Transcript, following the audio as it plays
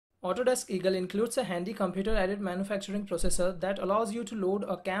Autodesk Eagle includes a handy computer-aided manufacturing processor that allows you to load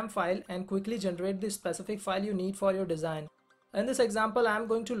a CAM file and quickly generate the specific file you need for your design. In this example, I am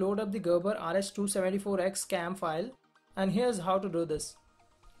going to load up the Gerber RS274X CAM file, and here's how to do this.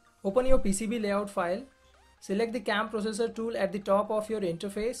 Open your PCB layout file, select the CAM processor tool at the top of your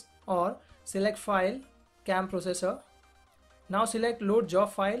interface or select File, CAM processor. Now select Load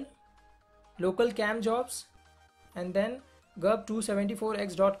Job File, Local CAM Jobs, and then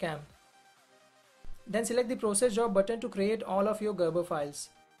gerb274x.cam. Then select the Process Job button to create all of your Gerber files.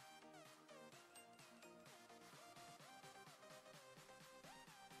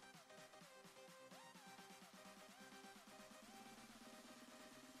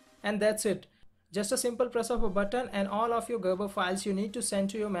 And that's it. Just a simple press of a button and all of your Gerber files you need to send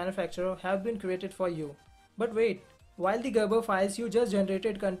to your manufacturer have been created for you. But wait, while the Gerber files you just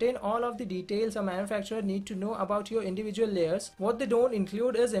generated contain all of the details a manufacturer need to know about your individual layers, what they don't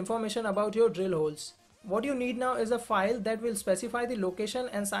include is information about your drill holes. What you need now is a file that will specify the location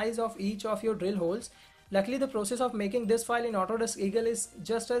and size of each of your drill holes. Luckily, the process of making this file in Autodesk Eagle is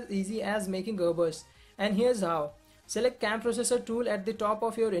just as easy as making Gerbers. And here's how. Select CAM processor tool at the top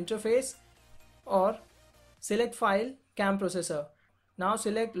of your interface or select File, CAM processor. Now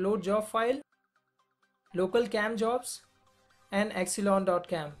select Load Job File, Local CAM Jobs, and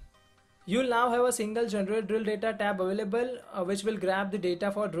Excellon.cam. You'll now have a single Generate Drill Data tab available which will grab the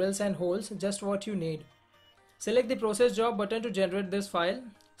data for drills and holes, just what you need. Select the Process Job button to generate this file.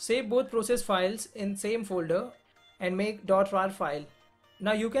 Save both process files in same folder and make .rar file.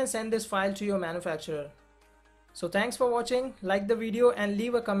 Now you can send this file to your manufacturer. So thanks for watching, like the video and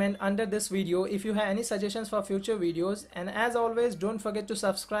leave a comment under this video if you have any suggestions for future videos, and as always don't forget to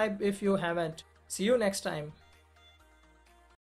subscribe if you haven't. See you next time.